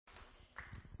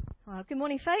Well, good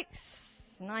morning, folks.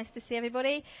 Nice to see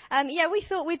everybody. We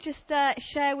thought we'd just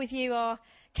share with you our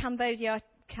Cambodia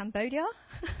trip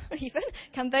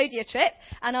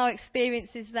and our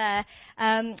experiences there.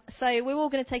 So we're all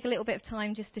going to take a little bit of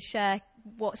time just to share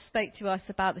what spoke to us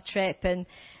about the trip and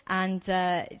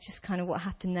just kind of what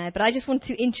happened there. But I just want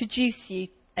to introduce you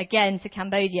again to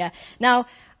Cambodia. Now,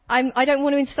 I don't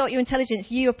want to insult your intelligence.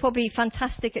 You are probably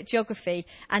fantastic at geography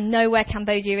and know where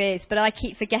Cambodia is, but I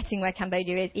keep forgetting where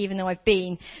Cambodia is, even though I've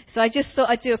been. So I just thought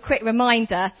I'd do a quick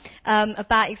reminder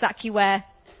about exactly where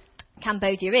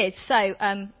Cambodia is. So,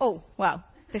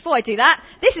 before I do that,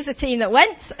 this is the team that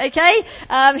went, okay?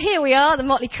 Here we are, the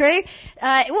Motley Crew.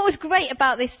 What was great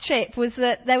about this trip was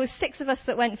that there were 6 of us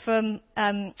that went from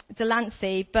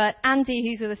Delancey, but Andy,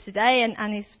 who's with us today,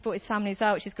 and he's brought his family as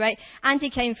well, which is great. Andy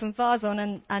came from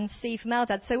Varzon and Steve from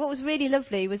Eldad. So what was really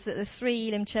lovely was that the 3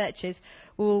 Elim churches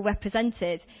were all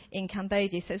represented in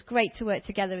Cambodia. So it's great to work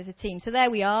together as a team. So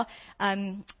there we are,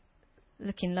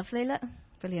 looking lovely, look.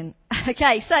 Brilliant.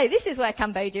 Okay, so this is where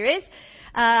Cambodia is.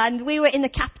 And we were in the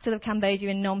capital of Cambodia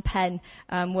in Phnom Penh,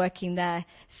 working there.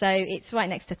 So it's right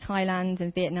next to Thailand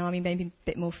and Vietnam. You may be a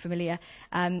bit more familiar.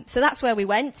 So that's where we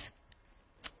went.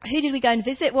 Who did we go and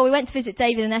visit? Well, we went to visit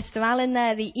David and Esther Allen.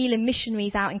 They're the Elim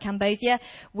missionaries out in Cambodia.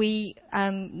 We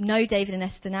know David and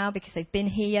Esther now because they've been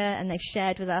here and they've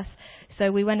shared with us.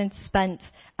 So we went and spent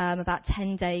about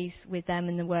 10 days with them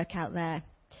and the work out there.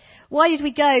 Why did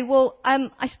we go? Well,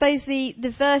 I suppose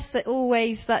the verse that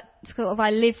sort of I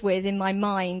live with in my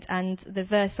mind, and the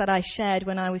verse that I shared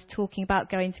when I was talking about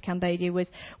going to Cambodia was,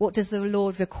 what does the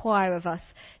Lord require of us?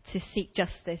 To seek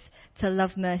justice, to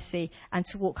love mercy, and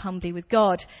to walk humbly with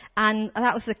God. And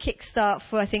that was the kickstart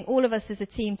for, I think, all of us as a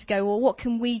team to go, well, what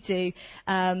can we do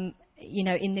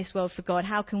in this world for God?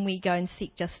 How can we go and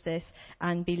seek justice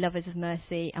and be lovers of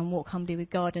mercy and walk humbly with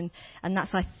God? And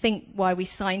that's, I think, why we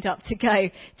signed up to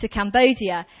go to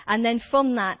Cambodia. And then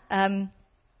from that,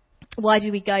 why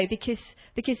did we go?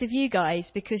 Because of you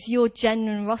guys, because your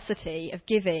generosity of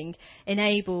giving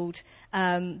enabled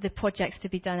the projects to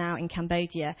be done out in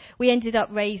Cambodia. We ended up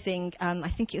raising,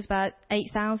 I think it was about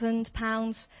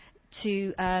 £8,000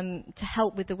 to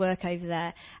help with the work over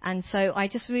there. And so I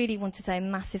just really want to say a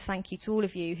massive thank you to all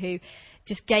of you who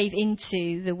just gave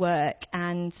into the work,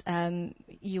 and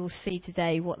you'll see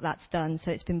today what that's done.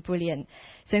 So it's been brilliant.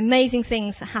 So amazing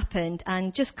things happened.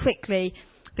 And just quickly,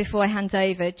 before I hand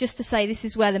over, just to say this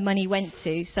is where the money went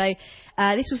to. So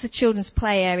this was the children's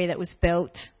play area that was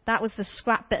built. That was the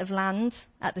scrap bit of land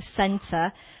at the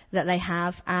centre that they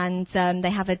have. And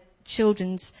they have a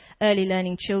early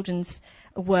learning children's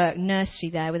work nursery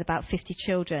there with about 50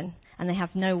 children, and they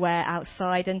have nowhere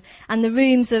outside, and the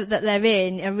rooms that they're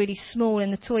in are really small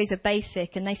and the toys are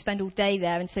basic, and they spend all day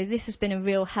there, and so this has been a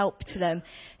real help to them.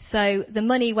 So the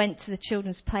money went to the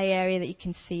children's play area that you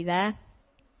can see there.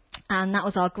 And that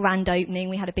was our grand opening.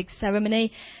 We had a big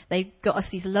ceremony. They got us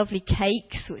these lovely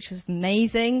cakes, which was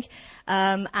amazing.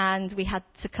 And we had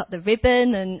to cut the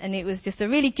ribbon, and it was just a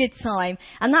really good time.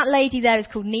 And that lady there is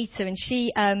called Nita, and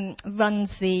she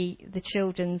runs the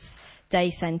children's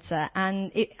day centre.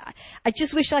 And I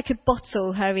just wish I could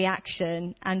bottle her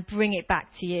reaction and bring it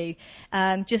back to you,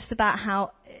 just about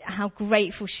how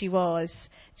grateful she was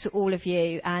to all of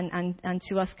you and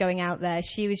to us going out there.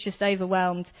 She was just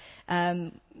overwhelmed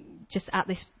just at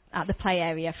the play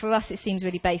area. For us it seems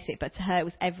really basic, but to her it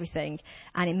was everything,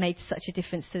 and it made such a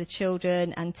difference to the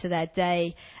children and to their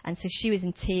day, and so she was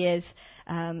in tears.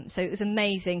 So it was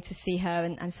amazing to see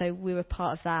her, and so we were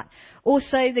part of that.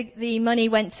 Also the money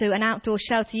went to an outdoor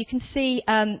shelter. You can see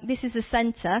this is the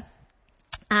centre,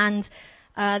 and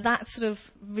that sort of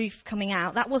roof coming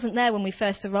out, that wasn't there when we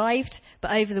first arrived,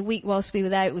 but over the week whilst we were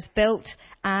there it was built,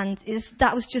 and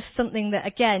that was just something that,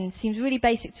 again, seems really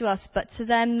basic to us, but to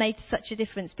them made such a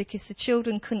difference, because the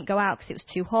children couldn't go out because it was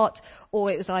too hot,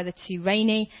 or it was either too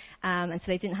rainy, and so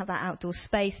they didn't have that outdoor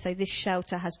space. So this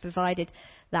shelter has provided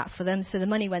that for them. So the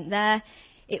money went there.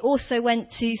 It also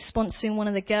went to sponsoring one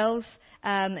of the girls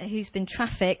who's been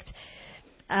trafficked.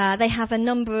 They have a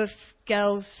number of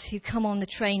girls who come on the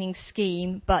training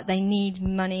scheme, but they need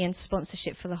money and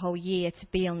sponsorship for the whole year to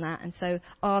be on that. And so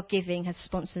our giving has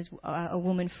sponsored a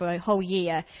woman for a whole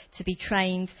year to be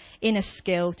trained in a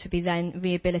skill to be then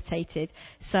rehabilitated.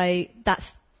 So that's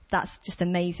just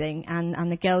amazing.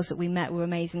 And the girls that we met were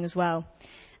amazing as well.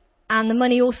 And the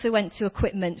money also went to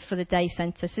equipment for the day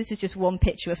centre. So this is just one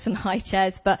picture of some high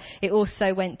chairs, but it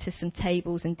also went to some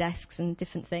tables and desks and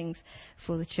different things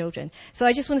for the children. So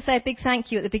I just want to say a big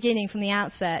thank you at the beginning from the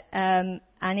outset. And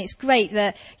it's great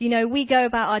that, we go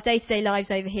about our day-to-day lives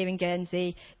over here in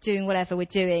Guernsey, doing whatever we're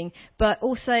doing. But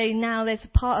also now there's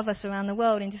a part of us around the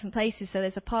world in different places. So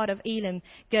there's a part of Elim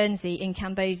Guernsey in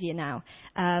Cambodia now.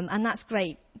 And that's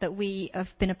great that we have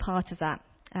been a part of that.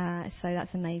 So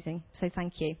that's amazing. So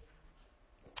thank you.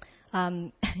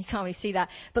 You can't really see that.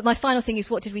 But my final thing is,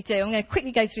 what did we do? I'm going to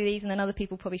quickly go through these, and then other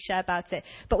people probably share about it.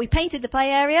 But we painted the play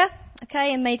area,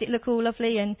 and made it look all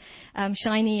lovely and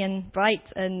shiny and bright.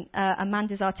 And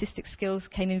Amanda's artistic skills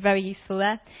came in very useful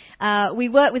there. We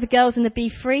worked with the girls in the Be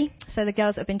Free, so the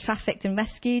girls that have been trafficked and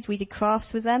rescued. We did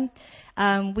crafts with them.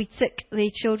 We took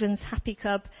the Children's Happy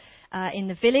Club in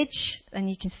the village, and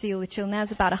you can see all the children.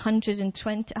 There's about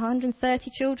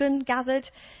 130 children gathered,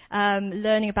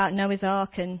 learning about Noah's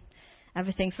Ark and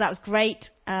everything. So that was great.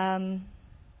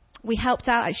 We helped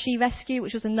out at She Rescue,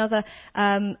 which was another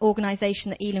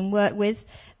organisation that Elim worked with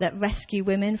that rescue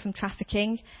women from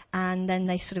trafficking, and then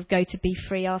they sort of go to Be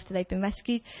Free after they've been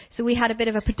rescued. So we had a bit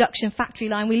of a production factory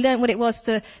line. We learned what it was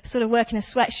to sort of work in a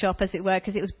sweatshop, as it were,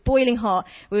 because it was boiling hot.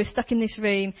 We were stuck in this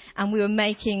room, and we weren't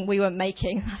making,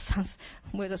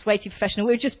 that's way too professional.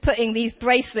 We were just putting these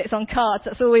bracelets on cards.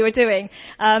 That's all we were doing.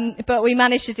 But we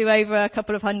managed to do over a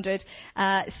couple of hundred.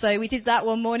 So we did that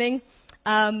one morning.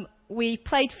 We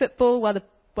played football,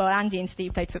 Andy and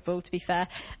Steve played football, to be fair,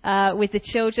 with the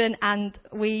children, and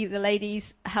we, the ladies,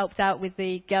 helped out with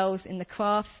the girls in the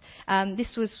crafts.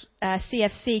 This was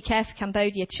CFC, Care for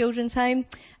Cambodia Children's Home,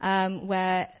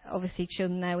 where obviously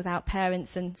children there without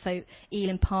parents, and so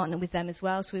Elim partnered with them as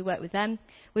well, so we worked with them.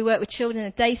 We worked with children in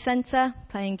a day centre,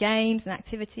 playing games and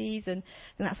activities, and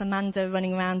that's Amanda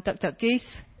running around Duck Duck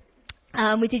Goose.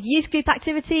 We did youth group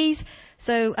activities.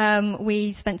 So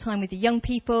we spent time with the young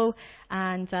people,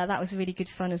 and that was really good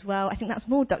fun as well. I think that's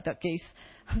more Duck Duck Goose.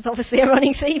 It's obviously a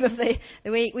running theme of the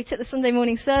week. We took the Sunday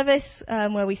morning service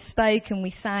where we spoke and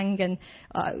we sang, and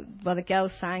the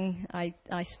girls sang. I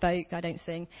spoke. I don't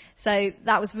sing. So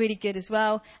that was really good as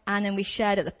well. And then we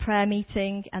shared at the prayer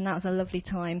meeting, and that was a lovely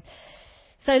time.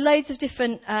 So loads of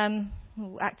different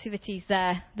activities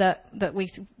there that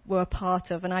we were a part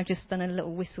of, and I've just done a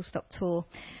little whistle-stop tour.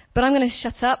 But I'm going to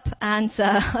shut up, and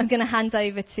I'm going to hand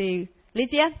over to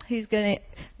Lydia, who's going to...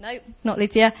 No, not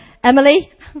Lydia. Emily,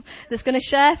 that's going to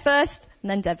share first, and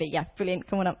then Debbie. Yeah, brilliant.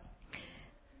 Come on up.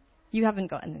 You haven't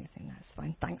got anything. That's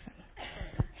fine. Thanks.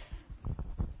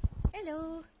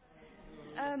 Hello.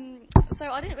 So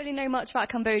I didn't really know much about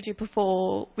Cambodia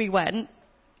before we went.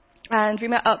 And we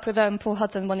met up with Paul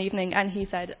Hudson one evening, and he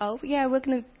said, "Oh yeah, we're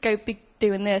going to go be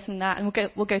doing this and that, and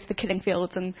we'll go to the Killing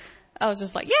Fields." And I was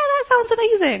just like, "Yeah, that sounds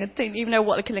amazing." I didn't even know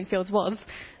what the Killing Fields was,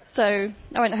 so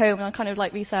I went home and I kind of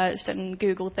researched and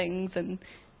Googled things and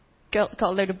got a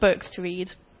load of books to read,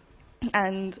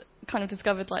 and kind of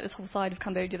discovered this whole side of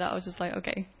Cambodia that I was just like,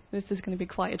 okay, this is going to be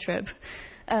quite a trip.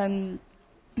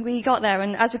 We got there,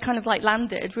 and as we kind of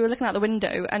landed, we were looking out the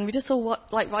window, and we just saw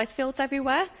rice fields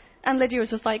everywhere. And Lydia was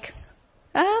just like,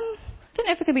 I don't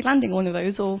know if we're going to be landing one of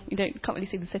those, or can't really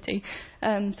see the city.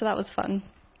 So that was fun.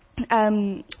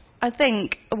 I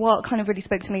think what kind of really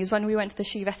spoke to me is when we went to the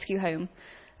She Rescue home.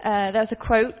 There was a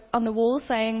quote on the wall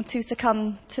saying, "To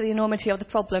succumb to the enormity of the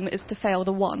problem is to fail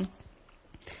the one."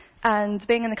 And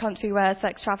being in a country where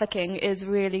sex trafficking is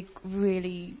really,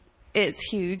 really, it's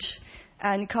huge,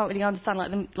 and you can't really understand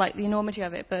the enormity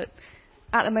of it. But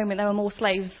at the moment, there are more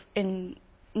slaves in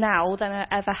now than there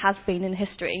ever has been in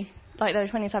history. There are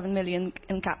 27 million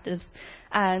in captives,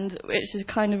 and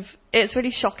it's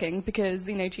really shocking because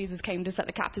Jesus came to set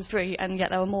the captives free, and yet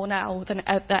there are more now than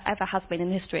there ever has been in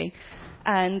history.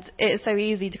 And it's so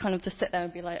easy to kind of just sit there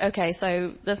and be like, okay,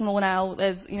 so there's more now.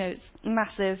 There's it's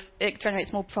massive. It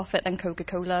generates more profit than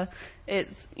Coca-Cola.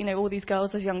 It's all these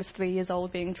girls as young as 3 years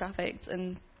old being trafficked,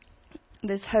 and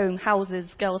this home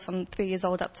houses girls from 3 years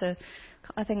old up to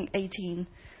I think 18.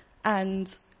 And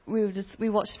we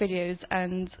watched videos,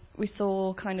 and we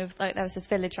saw there was this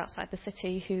village outside the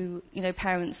city who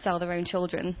parents sell their own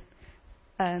children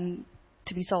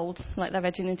to be sold. Their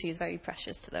virginity is very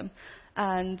precious to them,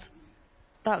 and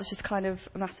that was just kind of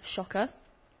a massive shocker.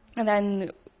 And then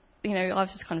I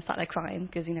was just kind of sat there crying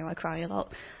because I cry a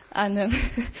lot. And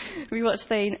we watched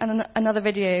another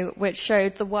video which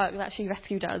showed the work that She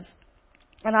Rescue does,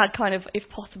 and I'd kind of, if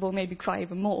possible, maybe cry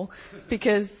even more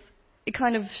because it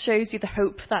kind of shows you the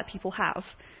hope that people have.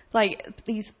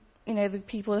 These, the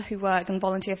people who work and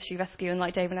volunteer for She Rescue,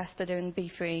 and Dave and Esther doing Be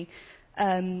Free,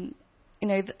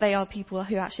 they are people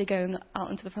who are actually going out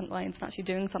into the front lines and actually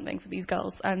doing something for these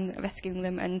girls and rescuing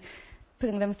them and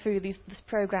putting them through this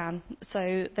program,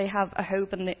 so they have a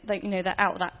hope and they're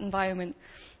out of that environment.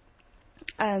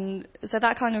 And so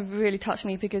that kind of really touched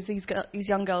me, because these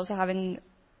young girls are having,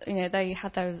 they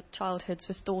had their childhoods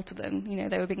restored to them.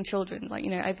 They were being children.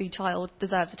 Every child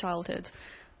deserves a childhood.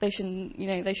 They shouldn't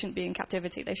be in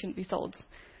captivity. They shouldn't be sold,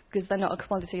 because they're not a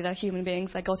commodity. They're human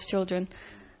beings. They're God's children.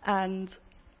 And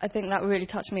I think that really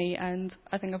touched me, and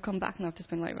I think I've come back and I've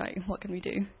just been like, right, what can we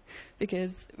do?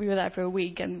 Because we were there for a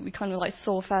week and we kind of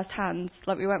saw firsthand,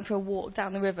 we went for a walk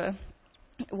down the river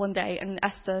one day, and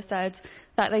Esther said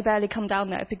that they barely come down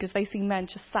there because they see men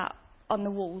just sat on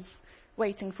the walls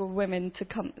waiting for women to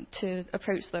come to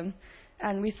approach them.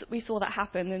 And we saw that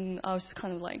happen, and I was just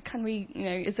kind of like, can we,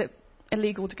 is it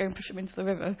illegal to go and push them into the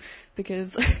river?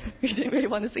 Because we didn't really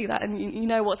want to see that, and you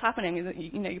know what's happening, is that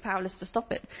you're powerless to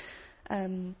stop it.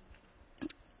 And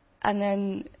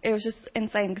then it was just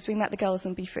insane, because we met the girls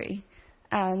in Be Free,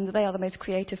 and they are the most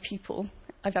creative people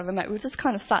I've ever met. We just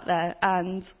kind of sat there,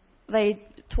 and they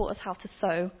taught us how to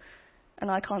sew, and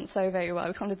I can't sew very well.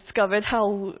 We kind of discovered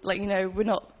how, we're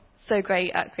not so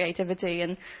great at creativity,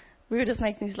 and we were just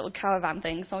making these little caravan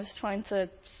things. I was trying to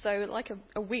sew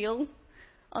a wheel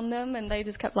on them, and they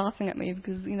just kept laughing at me,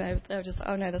 because they were just,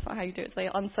 oh no, that's not how you do it. So they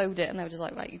unsewed it, and they were just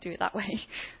like, right, you do it that way.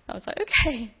 I was like,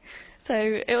 okay. So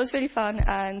it was really fun,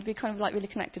 and we kind of really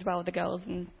connected well with the girls,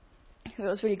 and it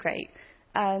was really great.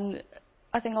 And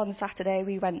I think on Saturday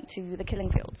we went to the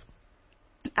killing fields,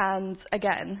 and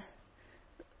again,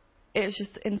 it was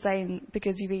just insane,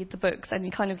 because you read the books and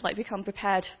you kind of become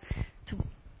prepared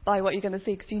by what you're going to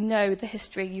see, because the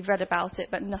history, you've read about it,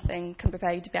 but nothing can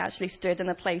prepare you to be actually stood in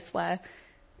a place where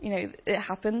it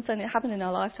happens. And it happened in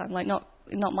our lifetime,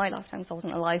 not my lifetime, because I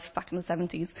wasn't alive back in the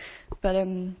 70s, but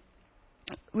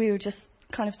we were just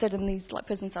kind of stood in these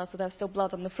prison cells, so there was still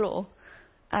blood on the floor,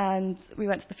 and we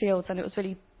went to the fields, and it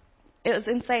was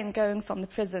insane going from the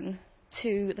prison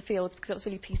to the fields, because it was a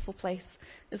really peaceful place.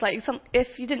 It's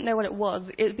if you didn't know what it was,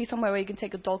 it would be somewhere where you can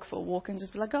take a dog for a walk and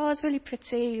just be like, oh, it's really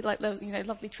pretty,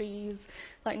 lovely trees,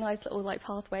 nice little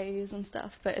pathways and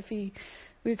stuff. But we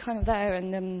were kind of there,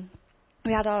 and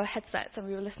we had our headsets and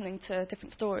we were listening to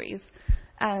different stories.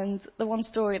 And the one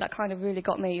story that kind of really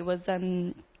got me was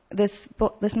this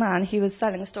man. He was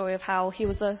telling a story of how he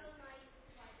was a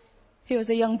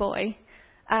young boy,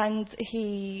 and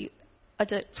I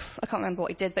can't remember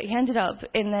what he did, but he ended up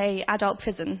in an adult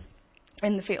prison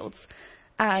in the fields.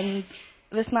 And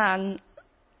this man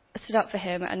stood up for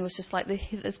him and was just like,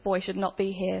 this boy should not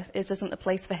be here. This isn't the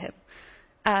place for him.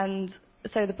 And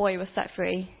so the boy was set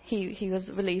free. He was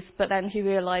released, but then he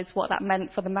realised what that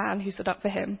meant for the man who stood up for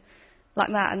him.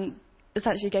 That man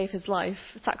essentially gave his life,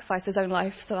 sacrificed his own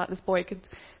life so that this boy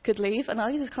could leave. And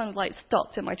I just kind of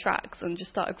stopped in my tracks and just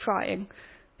started crying.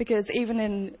 Because even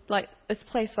in this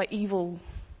place where evil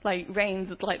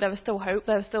reigned, there was still hope,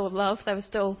 there was still love, there was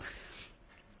still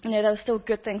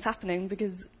good things happening,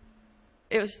 because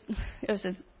it was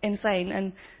just insane.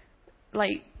 And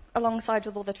alongside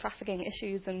with all the trafficking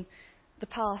issues and the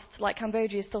past,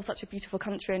 Cambodia is still such a beautiful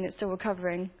country, and it's still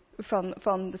recovering from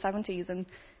the 70s. And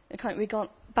we got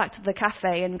back to the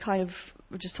cafe and kind of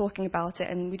were just talking about it,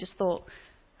 and we just thought,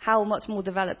 how much more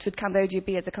developed would Cambodia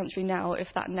be as a country now if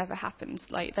that never happened?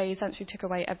 They essentially took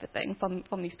away everything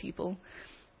from these people.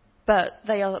 But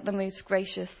they are the most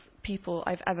gracious people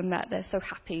I've ever met. They're so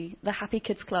happy. The Happy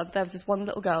Kids Club, there was this one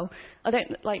little girl.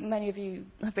 Many of you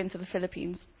have been to the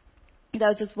Philippines. There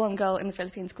was this one girl in the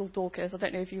Philippines called Dorcas. I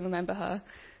don't know if you remember her.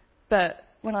 But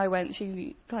when I went,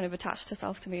 she kind of attached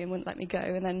herself to me and wouldn't let me go.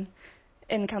 And then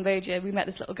in Cambodia, we met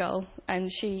this little girl,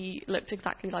 and she looked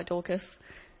exactly like Dorcas.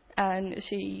 And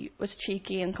she was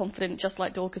cheeky and confident, just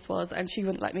like Dorcas was, and she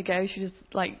wouldn't let me go. She just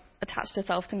attached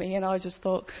herself to me, and I just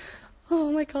thought,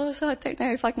 oh my gosh, I don't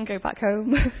know if I can go back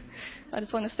home. I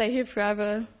just want to stay here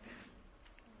forever.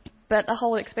 But the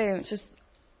whole experience, just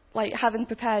having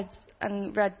prepared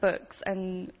and read books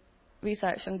and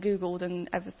researched and Googled and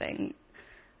everything,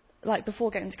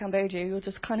 before getting to Cambodia, you were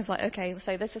just kind of okay,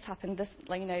 so this has happened, this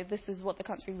this is what the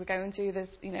country we're going to, this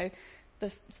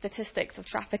the statistics of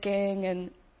trafficking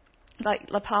and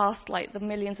the past, the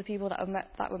millions of people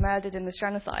that were murdered in this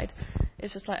genocide.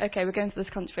 It's just okay, we're going to this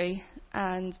country.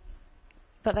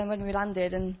 But then when we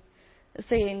landed and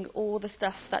seeing all the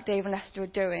stuff that Dave and Esther are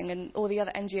doing and all the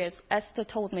other NGOs, Esther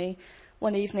told me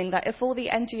one evening that if all the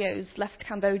NGOs left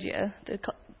Cambodia,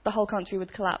 the whole country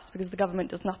would collapse, because the government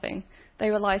does nothing. They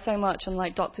rely so much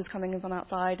on doctors coming in from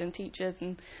outside and teachers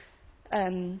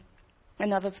and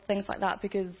other things like that,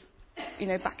 because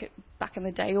back in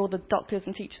the day, all the doctors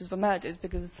and teachers were murdered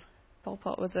because Pol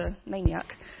Pot was a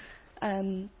maniac.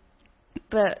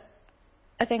 But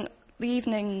I think the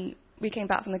evening we came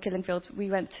back from the killing fields, we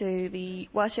went to the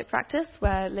worship practice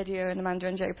where Lydia and Amanda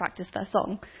and Joe practiced their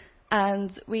song.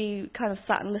 And we kind of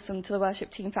sat and listened to the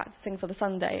worship team practicing for the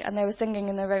Sunday, and they were singing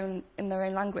in their own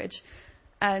language.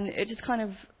 And it just kind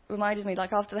of reminded me,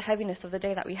 like, after the heaviness of the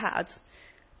day that we had,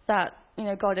 that, you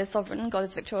know, God is sovereign, God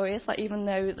is victorious. Like, even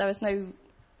though there's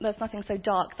nothing so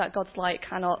dark that God's light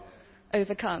cannot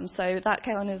overcome. So that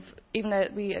kind of, even though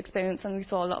we experienced and we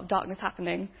saw a lot of darkness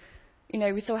happening, you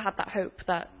know, we still had that hope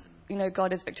that, you know,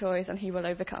 God is victorious and He will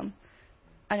overcome.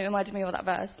 And it reminded me of that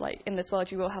verse, like, in this world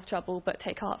you will have trouble, but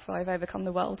take heart, for I've overcome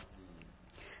the world.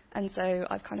 And so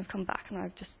I've kind of come back,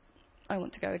 and I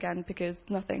want to go again, because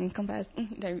nothing compares. You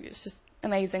know, it's just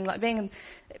amazing. Like, being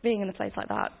in a place like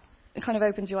that, it kind of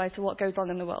opens your eyes to what goes on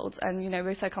in the world. And, you know,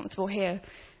 we're so comfortable here,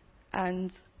 and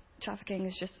trafficking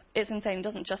is just, it's insane. It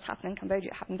doesn't just happen in Cambodia,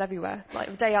 it happens everywhere. Like,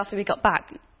 the day after we got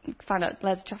back, we found out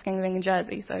there's a trafficking ring in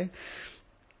Jersey, so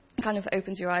it kind of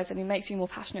opens your eyes and it makes you more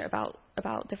passionate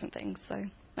about different things. So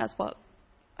that's what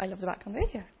I loved about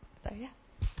Cambodia. So, yeah.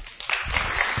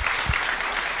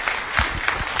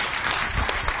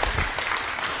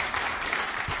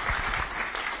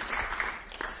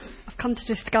 I've come to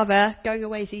discover going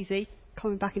away is easy,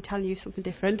 coming back and telling you something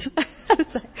different.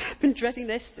 So I've been dreading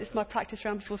this. It's my practice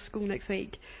round before school next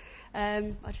week.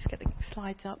 I'll just get the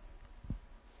slides up.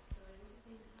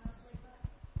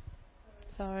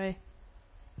 Sorry.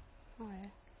 Oh, yeah.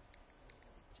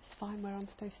 Just find where I'm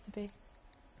supposed to be.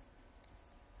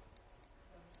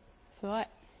 It's alright.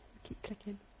 Keep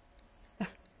clicking.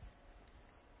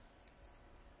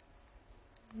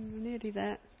 We're nearly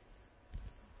there.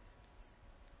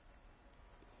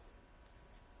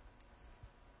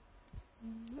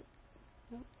 Nope.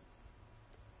 Nope.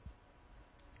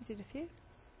 We did a few.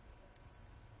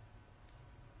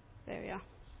 There we are.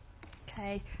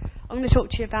 Okay. I'm going to talk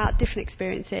to you about different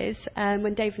experiences.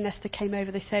 When Dave and Nesta came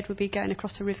over, they said we'd be going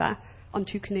across a river on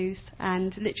 2 canoes,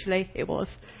 and literally it was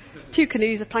 2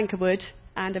 canoes, a plank of wood,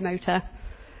 and a motor.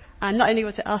 And not only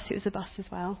was it us, it was a bus as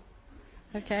well.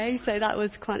 Okay, so that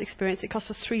was quite an experience. It cost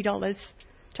us $3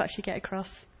 to actually get across,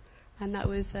 and that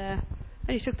was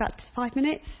only took about 5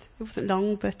 minutes. It wasn't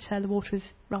long, but the water was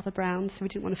rather brown, so we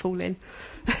didn't want to fall in.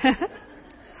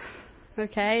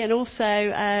 Okay, and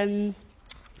also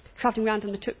travelling around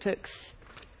on the tuk-tuks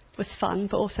was fun,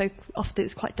 but also often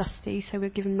it's quite dusty, so we were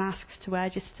given masks to wear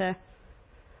just to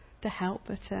help.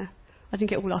 But I didn't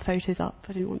get all our photos up.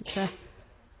 I didn't want to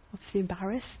obviously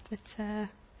embarrass, but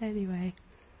anyway.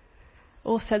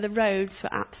 Also, the roads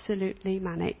were absolutely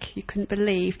manic. You couldn't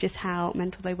believe just how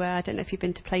mental they were. I don't know if you've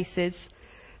been to places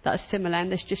that are similar,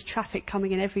 and there's just traffic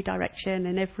coming in every direction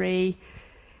in every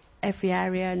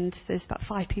area, and there's about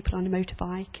 5 people on a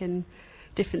motorbike and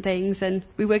different things. And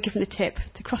we were given a tip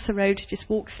to cross the road, just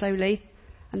walk slowly,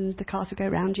 and the cars will go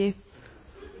around you.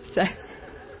 So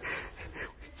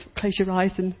close your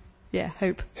eyes and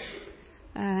hope.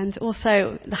 And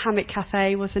also, the hammock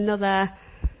cafe was another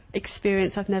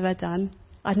experience I've never done.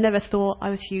 I'd never thought I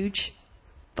was huge,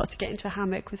 but to get into a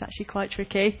hammock was actually quite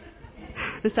tricky.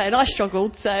 And I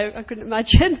struggled, so I couldn't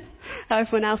imagine how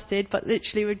everyone else did. But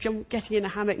literally, we're getting in a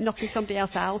hammock, knocking somebody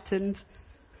else out, and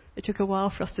it took a while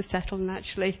for us to settle and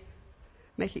actually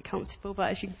make it comfortable.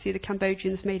 But as you can see, the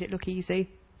Cambodians made it look easy.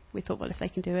 We thought, well, if they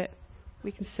can do it,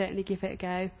 we can certainly give it a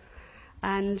go.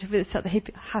 And with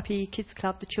the Happy Kids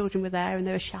Club, the children were there, and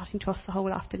they were shouting to us the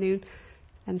whole afternoon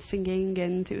and singing,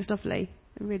 and it was lovely.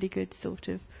 A really good sort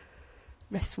of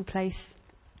restful place.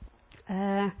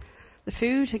 The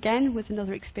food, again, was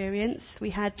another experience. We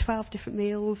had 12 different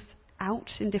meals out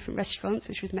in different restaurants,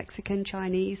 which was Mexican,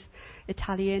 Chinese,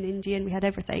 Italian, Indian. We had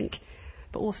everything.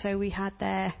 But also we had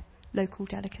their local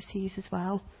delicacies as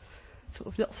well. Sort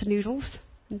of lots of noodles,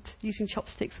 and using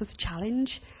chopsticks was a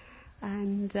challenge.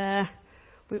 And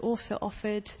we also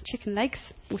offered chicken legs,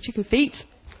 or chicken feet.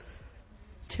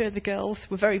 2 of the girls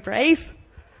were very brave.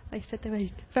 They said they were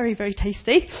very, very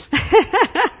tasty.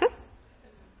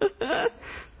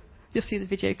 You'll see the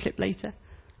video clip later.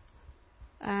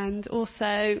 And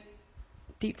also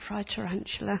deep fried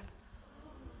tarantula.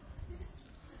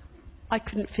 I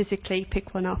couldn't physically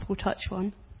pick one up or touch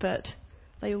one, but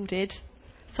they all did.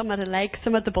 Some had a leg,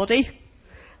 some had the body,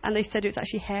 and they said it was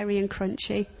actually hairy and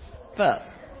crunchy. But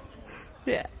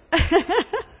yeah.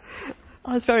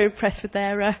 I was very impressed with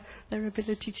their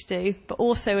ability to do, but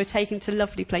also were taken to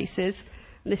lovely places.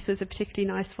 And this was a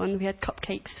particularly nice one. We had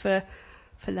cupcakes for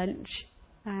lunch,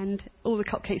 and all the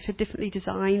cupcakes were differently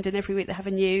designed, and every week they have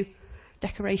a new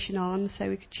decoration on, so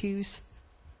we could choose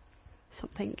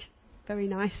something very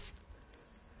nice.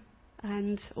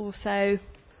 And also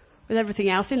with everything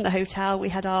else in the hotel, we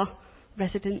had our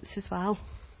residents as well.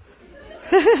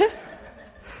 We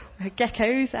had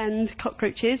geckos and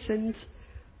cockroaches, and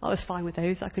I was fine with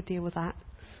those. I could deal with that.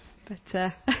 But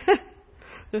there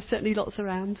were certainly lots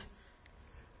around.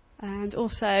 And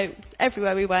also,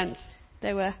 everywhere we went,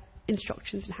 there were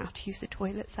instructions on how to use the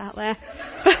toilets out there.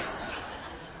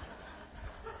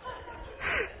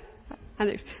 And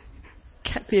it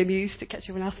kept me amused. It kept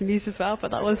everyone else amused as well,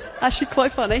 but that was actually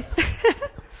quite funny.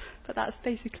 But that's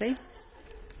basically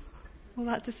all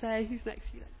that to say. Who's next?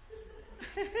 You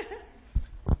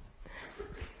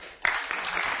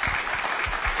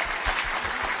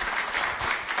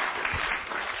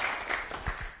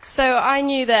So I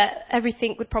knew that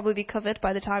everything would probably be covered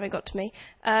by the time it got to me.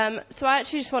 So I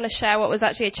actually just want to share what was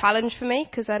actually a challenge for me,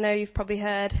 because I know you've probably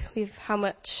heard how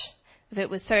much of it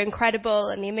was so incredible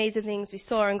and the amazing things we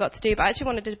saw and got to do. But I actually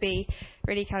wanted to be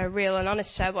really kind of real and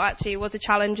honest, share what actually was a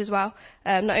challenge as well.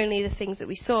 Not only the things that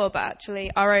we saw, but actually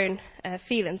our own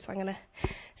feelings.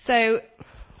 So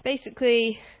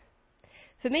basically,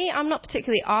 for me, I'm not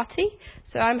particularly arty,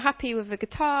 so I'm happy with a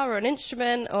guitar or an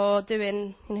instrument or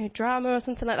doing, drama or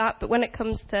something like that. But when it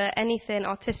comes to anything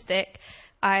artistic,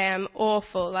 I am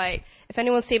awful. Like, if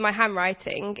anyone's seen my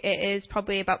handwriting, it is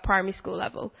probably about primary school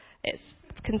level. It's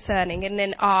concerning. And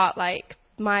in art, like,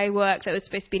 my work that was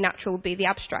supposed to be natural would be the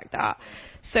abstract art.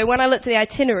 So when I looked at the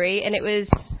itinerary and it was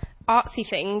artsy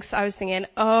things, I was thinking,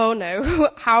 oh no,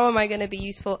 how am I going to be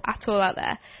useful at all out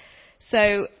there?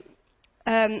 So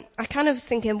I kind of was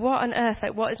thinking, what on earth,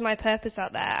 like, what is my purpose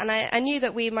out there? And I knew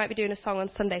that we might be doing a song on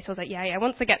Sunday, so I was like, yeah,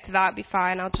 once I get to that, it'll be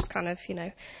fine. I'll just kind of,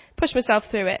 push myself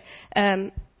through it.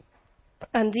 And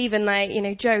even,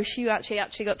 Jo, she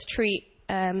actually got to treat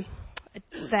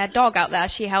their dog out there.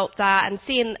 She helped that, and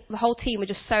seeing the whole team were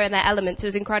just so in their elements, it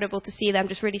was incredible to see them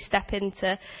just really step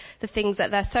into the things that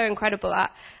they're so incredible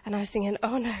at. And I was thinking,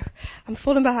 oh no, I'm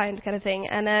falling behind, kind of thing.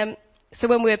 And so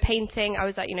when we were painting, I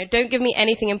was like, don't give me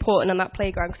anything important on that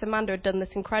playground, because Amanda had done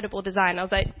this incredible design. I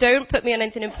was like, don't put me on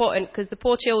anything important, because the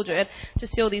poor children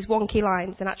just see all these wonky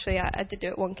lines. And actually, I did do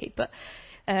it wonky, but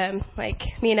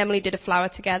me and Emily did a flower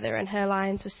together, and her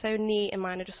lines were so neat, and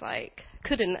mine are just I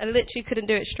literally couldn't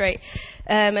do it straight.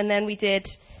 And then we did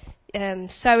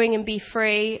sewing and Be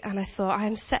Free, and I thought,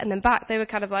 I'm setting them back. They were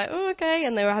kind of like, oh, okay,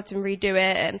 and they had to redo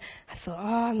it, and I thought,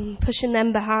 oh, I'm pushing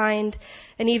them behind.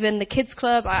 And even the kids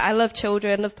club, I love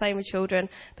children, love playing with children,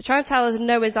 but trying to tell a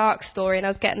Noah's Ark story, and I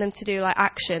was getting them to do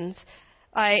actions,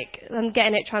 I'm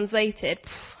getting it translated.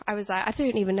 I was like, I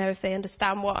don't even know if they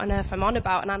understand what on earth I'm on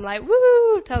about, and I'm like,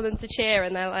 woo, tell them to cheer,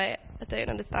 and they're like, I don't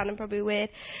understand, I'm probably weird.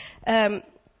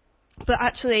 But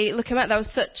actually, looking at that,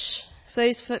 for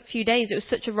those few days, it was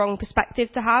such a wrong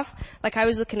perspective to have. I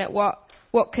was looking at what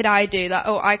could I do, that,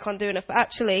 I can't do enough. But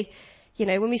actually,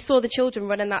 when we saw the children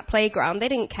running that playground, they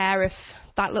didn't care if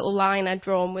that little line I'd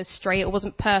drawn was straight or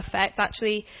wasn't perfect.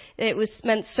 Actually, it was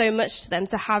meant so much to them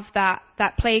to have that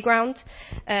playground,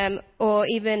 or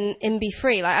even in Be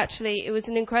Free. Actually, it was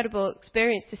an incredible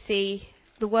experience to see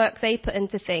the work they put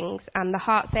into things and the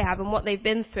hearts they have and what they've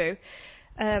been through.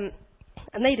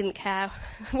 And they didn't care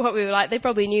what we were like. They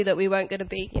probably knew that we weren't going to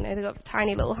be, they got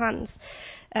tiny little hands.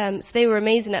 So they were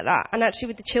amazing at that. And actually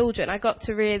with the children, I got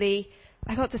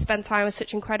to spend time with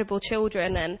such incredible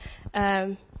children,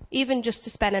 and even just to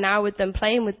spend an hour with them,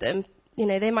 playing with them,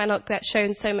 they might not get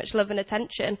shown so much love and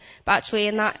attention, but actually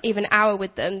in that even hour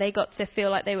with them, they got to feel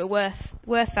like they were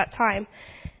worth that time.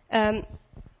 And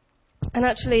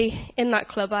actually in that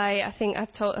club, I think I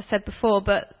said before,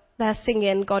 but they're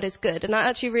singing God is good, and that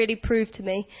actually really proved to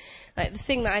me, the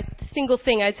single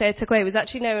thing I'd say I took away was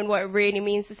actually knowing what it really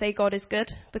means to say God is good,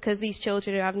 because these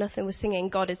children who have nothing were singing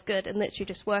God is good and literally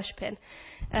just worshipping.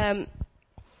 But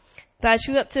as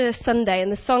we got to Sunday,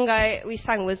 and the song we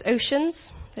sang was Oceans.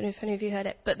 I don't know if any of you heard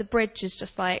it, but the bridge is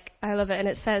just I love it. And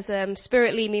it says,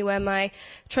 Spirit, lead me where my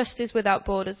trust is without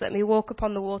borders. Let me walk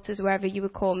upon the waters wherever you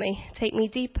would call me. Take me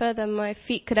deeper than my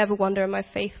feet could ever wander, and my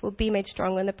faith will be made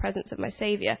stronger in the presence of my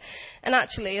Saviour. And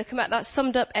actually, looking back, that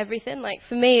summed up everything.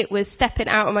 For me, it was stepping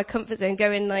out of my comfort zone,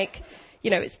 going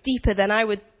it's deeper than I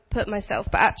would put myself.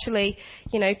 But actually,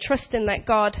 trusting that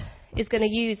God is going to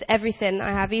use everything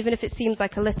I have, even if it seems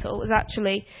like a little, was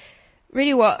actually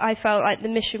really what I felt like the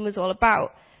mission was all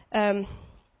about.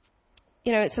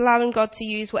 It's allowing God to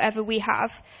use whatever we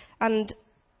have. And,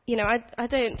 I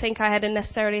don't think I had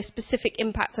necessarily a specific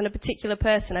impact on a particular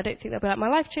person. I don't think they'll be like, my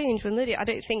life changed when Lydia. I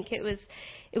don't think it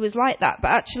was like that.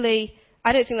 But actually,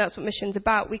 I don't think that's what mission's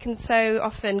about. We can so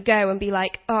often go and be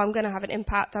like, oh, I'm going to have an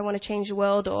impact. I want to change the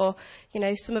world. Or,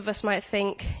 some of us might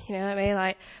think,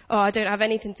 oh, I don't have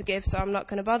anything to give, so I'm not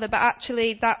going to bother. But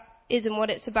actually, that isn't what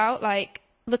it's about.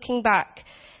 Looking back,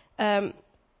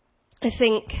 I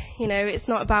think, it's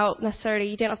not about necessarily,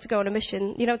 you don't have to go on a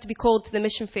mission. You don't have to be called to the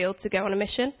mission field to go on a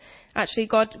mission. Actually,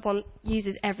 God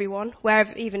uses everyone,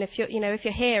 wherever, even if if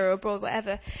you're here or abroad,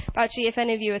 whatever. But actually, if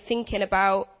any of you are thinking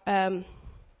about, going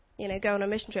on a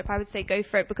mission trip, I would say go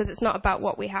for it, because it's not about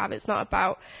what we have. It's not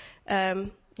about,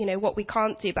 what we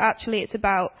can't do. But actually, it's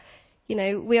about,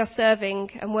 we are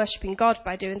serving and worshipping God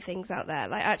by doing things out there.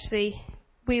 Like, actually,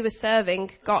 we were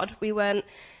serving God.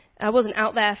 I wasn't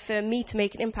out there for me to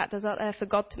make an impact. I was out there for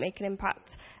God to make an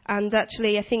impact. And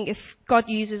actually, I think if God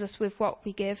uses us with what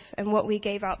we give and what we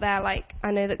gave out there, like,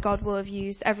 I know that God will have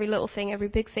used every little thing, every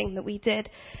big thing that we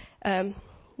did.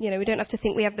 We don't have to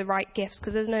think we have the right gifts,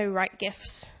 because there's no right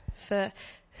gifts for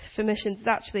missions. It's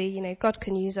actually, God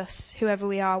can use us, whoever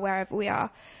we are, wherever we are.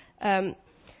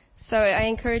 So I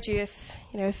encourage you,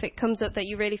 if it comes up that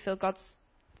you really feel God's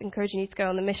encouraging you to go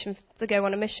on a mission,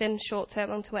 short term,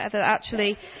 long term, whatever,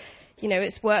 actually,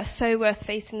 it's so worth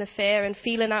facing the fear and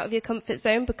feeling out of your comfort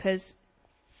zone, because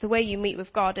the way you meet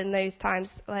with God in those times,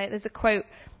 like, there's a quote,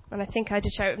 and I think I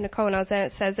did share it with Nicole when I was there.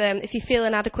 It says, if you feel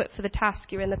inadequate for the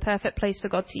task, you're in the perfect place for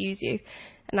God to use you.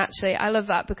 And actually, I love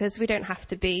that, because we don't have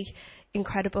to be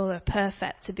incredible or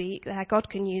perfect to be there. God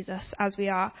can use us as we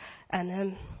are.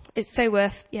 And it's so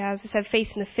worth, as I said,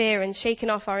 facing the fear and shaking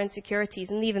off our insecurities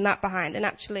and leaving that behind, and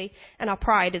our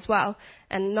pride as well,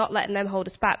 and not letting them hold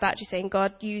us back, but actually saying,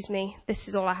 God, use me. This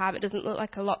is all I have. It doesn't look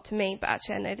like a lot to me, but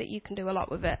actually I know that you can do a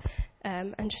lot with it,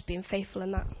 and just being faithful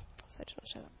in that. So I just want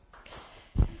to share that.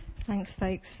 Thanks,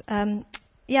 folks. I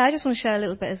just want to share a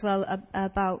little bit as well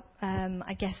about,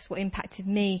 I guess, what impacted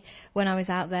me when I was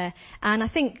out there. And I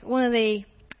think one of the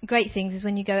great things is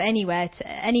when you go anywhere, to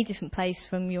any different place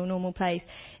from your normal place,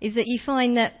 is that you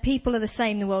find that people are the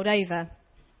same the world over.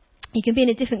 You can be in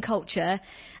a different culture,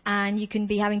 and you can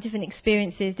be having different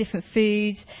experiences, different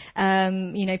foods.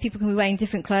 People can be wearing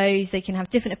different clothes. They can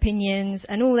have different opinions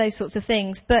and all those sorts of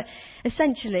things. But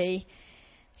essentially,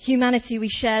 humanity, we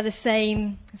share the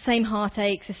same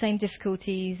heartaches, the same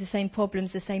difficulties, the same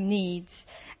problems, the same needs.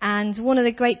 And one of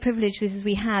the great privileges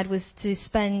we had was to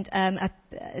spend a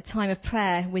time of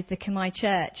prayer with the Khmer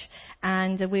Church.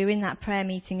 And we were in that prayer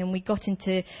meeting, and we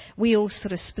all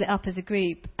sort of split up as a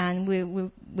group, and we were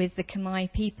with the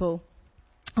Khmer people.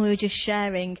 And we were just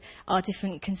sharing our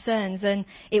different concerns. And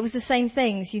it was the same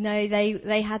things,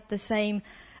 they had the same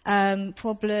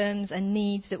problems and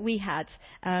needs that we had,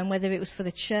 whether it was for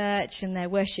the church and their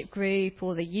worship group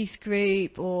or the youth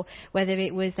group, or whether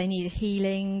it was they needed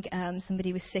healing,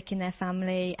 somebody was sick in their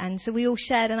family, and so we all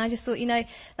shared. And I just thought,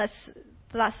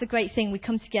 that's the great thing. We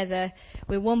come together,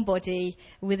 we're one body,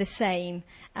 we're the same,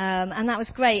 and that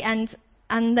was great. And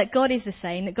that God is the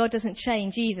same, that God doesn't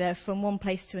change either from one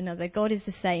place to another. God is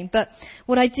the same. But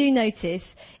what I do notice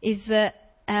is that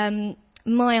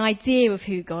my idea of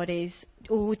who God is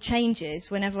all changes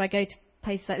whenever I go to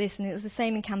places like this. And it was the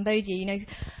same in Cambodia.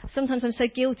 Sometimes I'm so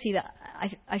guilty that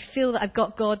I feel that I've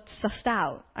got God sussed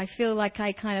out. I feel like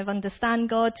I kind of understand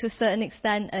God to a certain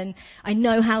extent, and I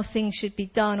know how things should be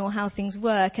done or how things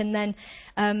work. And then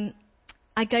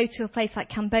I go to a place like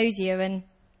Cambodia, and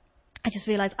I just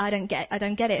realise I don't get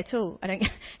it at all. I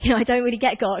don't really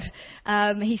get God.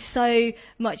 He's so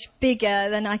much bigger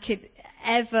than I could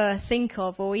ever think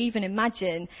of or even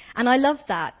imagine. And I love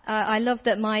that. I love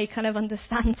that my kind of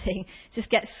understanding just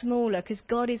gets smaller, because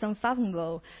God is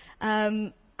unfathomable.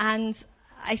 And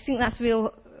I think that's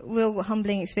a real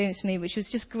humbling experience for me, which was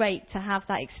just great to have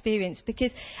that experience,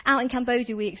 because out in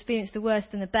Cambodia we experienced the worst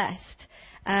and the best.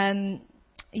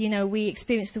 We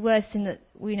experienced the worst in that,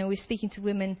 we were speaking to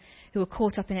women who were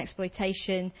caught up in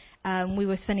exploitation. We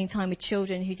were spending time with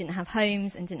children who didn't have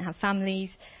homes and didn't have families.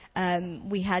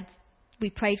 We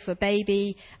prayed for a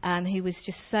baby who was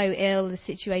just so ill. The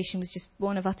situation was just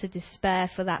one of utter despair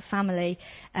for that family.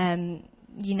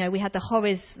 We had the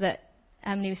horrors that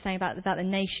Emily was saying about the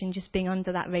nation just being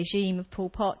under that regime of Pol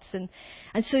Pot. And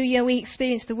so, we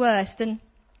experienced the worst. And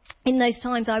in those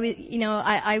times, I do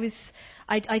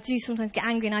sometimes get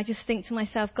angry, and I just think to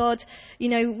myself, God,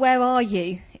 where are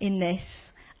you in this?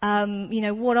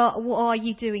 What are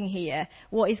you doing here?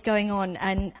 What is going on?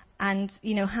 And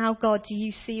how, God, do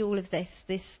you see all of this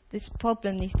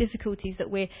problem, these difficulties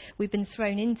that we've been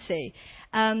thrown into?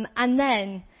 And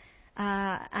then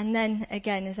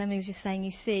again, as Emily was just saying,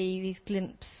 you see these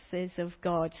glimpses of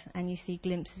God, and you see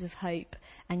glimpses of hope,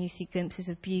 and you see glimpses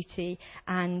of beauty.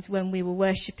 And when we were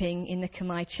worshipping in the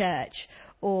Khmer Church,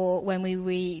 or when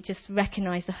we just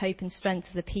recognise the hope and strength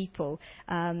of the people,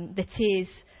 the tears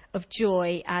of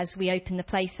joy as we opened the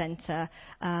play centre,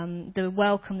 the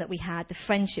welcome that we had, the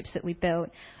friendships that we built,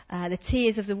 the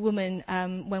tears of the woman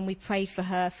when we prayed for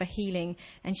her for healing,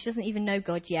 and she doesn't even know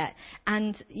God yet.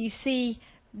 And you see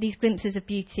these glimpses of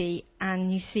beauty,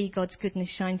 and you see God's goodness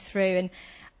shine through. And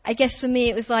I guess for me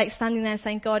it was like standing there and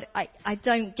saying, God, I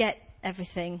don't get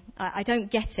everything. I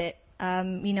don't get it.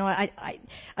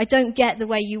 I don't get the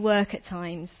way you work at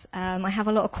times. I have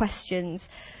a lot of questions,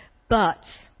 but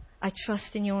I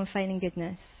trust in your unfailing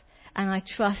goodness, and I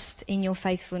trust in your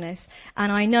faithfulness.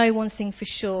 And I know one thing for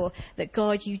sure, that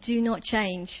God, you do not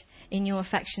change in your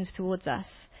affections towards us,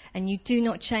 and you do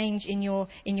not change in your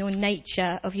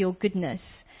nature of your goodness.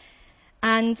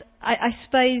 And I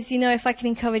suppose, if I can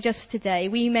encourage us today,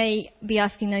 we may be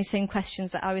asking those same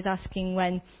questions that I was asking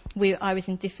when I was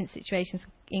in different situations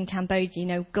in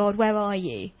Cambodia. God, where are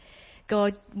you?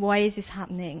 God, why is this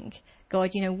happening?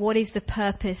 God, what is the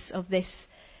purpose of this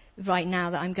right now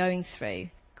that I'm going through?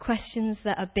 Questions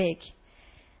that are big.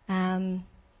 And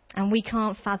we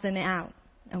can't fathom it out.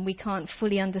 And we can't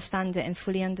fully understand it and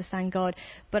fully understand God.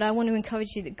 But I want to encourage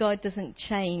you that God doesn't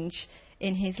change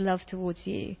in his love towards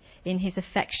you, in his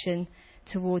affection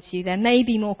towards you. There may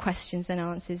be more questions than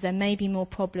answers. There may be more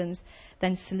problems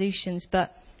than solutions.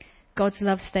 But God's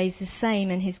love stays the same,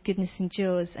 and his goodness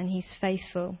endures, and he's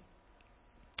faithful.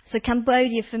 So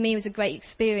Cambodia for me was a great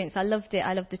experience. I loved it.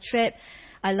 I loved the trip.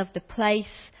 I loved the place,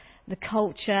 the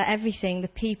culture, everything, the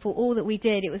people, all that we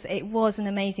did. It was an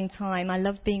amazing time. I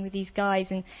loved being with these guys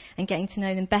and getting to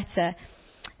know them better.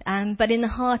 But in the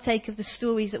heartache of the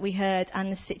stories that we heard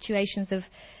and the situations of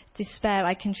despair,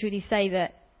 I can truly say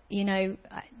that,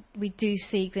 we do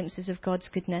see glimpses of God's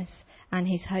goodness and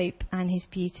his hope and his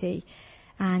beauty.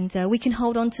 And we can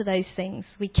hold on to those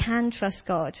things. We can trust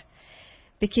God,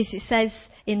 because it says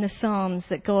in the Psalms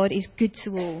that God is good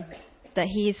to all, that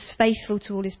he is faithful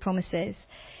to all his promises.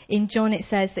 In John it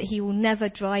says that he will never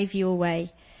drive you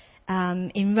away.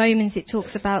 In Romans it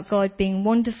talks about God being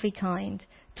wonderfully kind,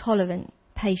 tolerant,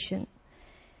 patient.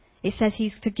 It says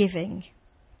he's forgiving.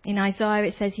 In Isaiah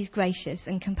it says he's gracious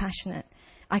and compassionate.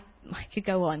 I could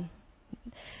go on.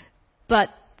 But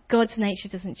God's nature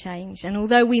doesn't change. And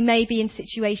although we may be in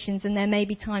situations, and there may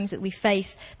be times that we face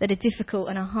that are difficult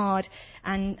and are hard,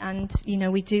 and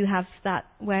we do have that,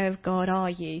 where God are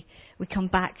you? We come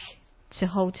back to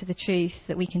hold to the truth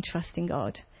that we can trust in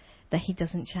God, that he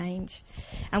doesn't change.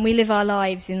 And we live our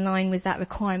lives in line with that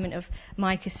requirement of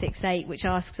Micah 6:8, which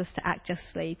asks us to act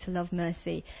justly, to love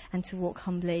mercy, and to walk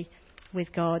humbly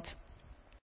with God.